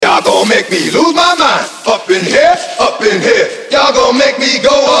make me lose my mind. Up in here, up in here. Y'all gon' make me go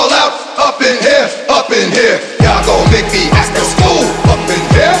all out. Up in here, up in here. Y'all gon' make me act a fool. Up in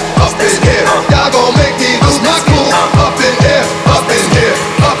here, up in here. Y'all gon' make me lose my cool. Up in here, up in here.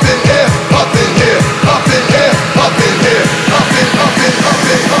 Up in here, up in here. Up in here, up in here. Up in, up in, up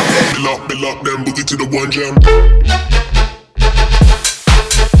in, up in. Me lock them boogie to the one jam.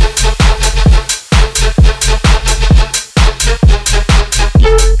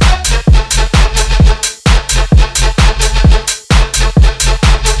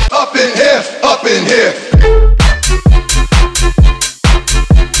 Up in here, up in here.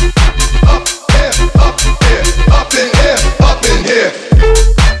 Up here, up here. Up in here, up in here.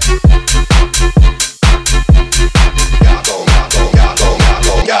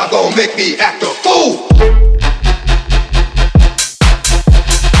 Y'all gon' make me act a fool.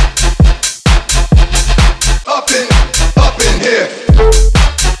 Up in here.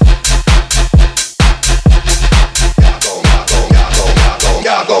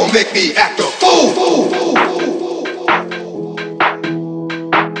 Y'all gon' make me act a fool.